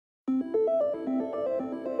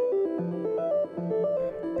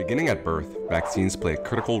Beginning at birth, vaccines play a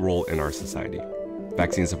critical role in our society.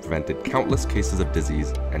 Vaccines have prevented countless cases of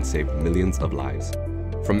disease and saved millions of lives.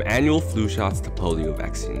 From annual flu shots to polio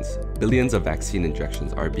vaccines, billions of vaccine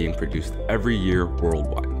injections are being produced every year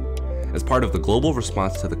worldwide. As part of the global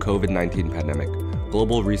response to the COVID-19 pandemic,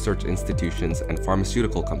 global research institutions and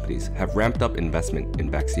pharmaceutical companies have ramped up investment in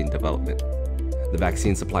vaccine development. The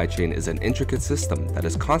vaccine supply chain is an intricate system that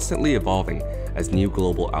is constantly evolving as new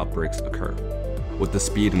global outbreaks occur. With the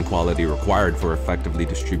speed and quality required for effectively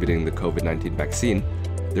distributing the COVID-19 vaccine,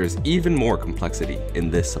 there is even more complexity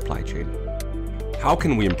in this supply chain. How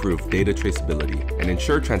can we improve data traceability and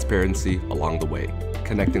ensure transparency along the way,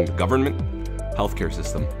 connecting the government, healthcare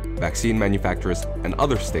system, vaccine manufacturers, and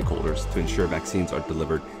other stakeholders to ensure vaccines are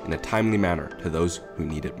delivered in a timely manner to those who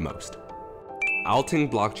need it most?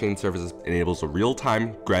 OwlTing blockchain services enables a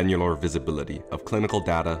real-time, granular visibility of clinical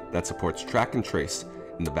data that supports track and trace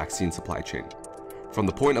in the vaccine supply chain. From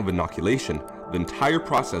the point of inoculation, the entire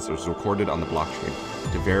process is recorded on the blockchain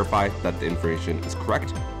to verify that the information is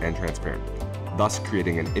correct and transparent, thus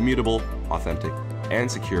creating an immutable, authentic, and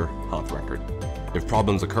secure health record. If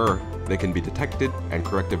problems occur, they can be detected and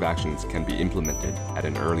corrective actions can be implemented at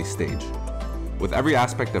an early stage. With every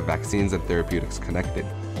aspect of vaccines and therapeutics connected,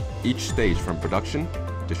 each stage from production,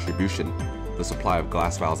 distribution, the supply of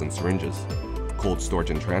glass vials and syringes, cold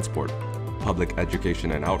storage and transport, public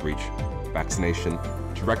education and outreach, vaccination,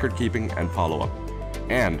 to record keeping and follow-up,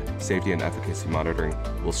 and safety and efficacy monitoring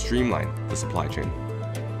will streamline the supply chain.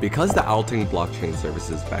 Because the OwlTing blockchain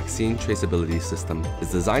services vaccine traceability system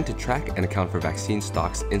is designed to track and account for vaccine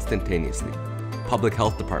stocks instantaneously, public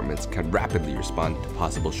health departments can rapidly respond to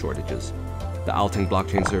possible shortages. The OwlTing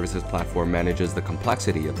blockchain services platform manages the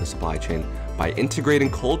complexity of the supply chain by integrating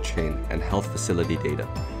cold chain and health facility data,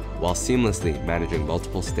 while seamlessly managing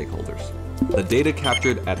multiple stakeholders. The data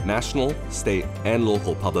captured at national, state, and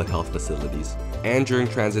local public health facilities and during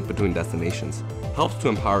transit between destinations helps to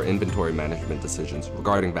empower inventory management decisions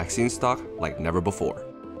regarding vaccine stock like never before.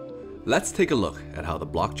 Let's take a look at how the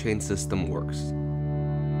blockchain system works.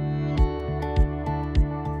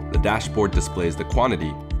 The dashboard displays the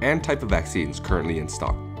quantity and type of vaccines currently in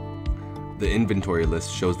stock. The inventory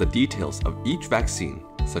list shows the details of each vaccine,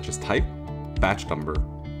 such as type, batch number,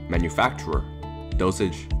 manufacturer,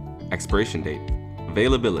 dosage, expiration date,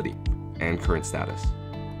 availability, and current status.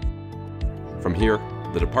 From here,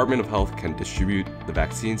 the Department of Health can distribute the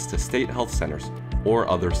vaccines to state health centers or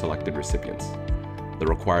other selected recipients. The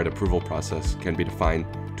required approval process can be defined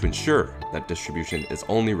to ensure that distribution is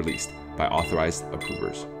only released by authorized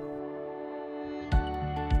approvers.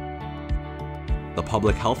 The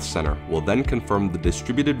Public Health Center will then confirm the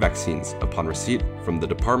distributed vaccines upon receipt from the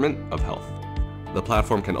Department of Health. The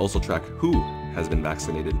platform can also track who has been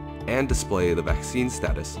vaccinated and display the vaccine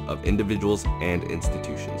status of individuals and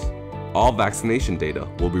institutions. All vaccination data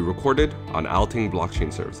will be recorded on OwlTing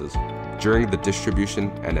blockchain services during the distribution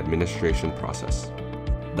and administration process.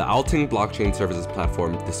 The OwlTing blockchain services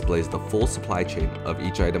platform displays the full supply chain of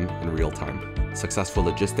each item in real time. Successful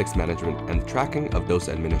logistics management and tracking of dose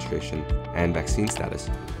administration and vaccine status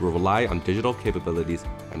will rely on digital capabilities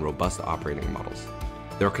and robust operating models.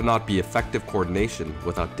 There cannot be effective coordination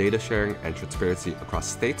without data sharing and transparency across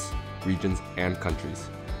states, regions, and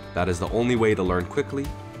countries. That is the only way to learn quickly,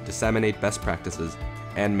 disseminate best practices,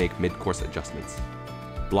 and make mid-course adjustments.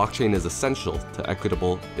 Blockchain is essential to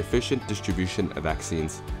equitable, efficient distribution of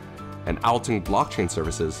vaccines, and OwlTing blockchain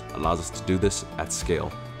services allows us to do this at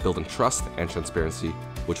scale, building trust and transparency,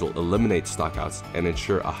 which will eliminate stockouts and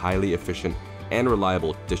ensure a highly efficient and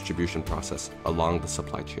reliable distribution process along the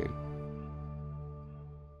supply chain.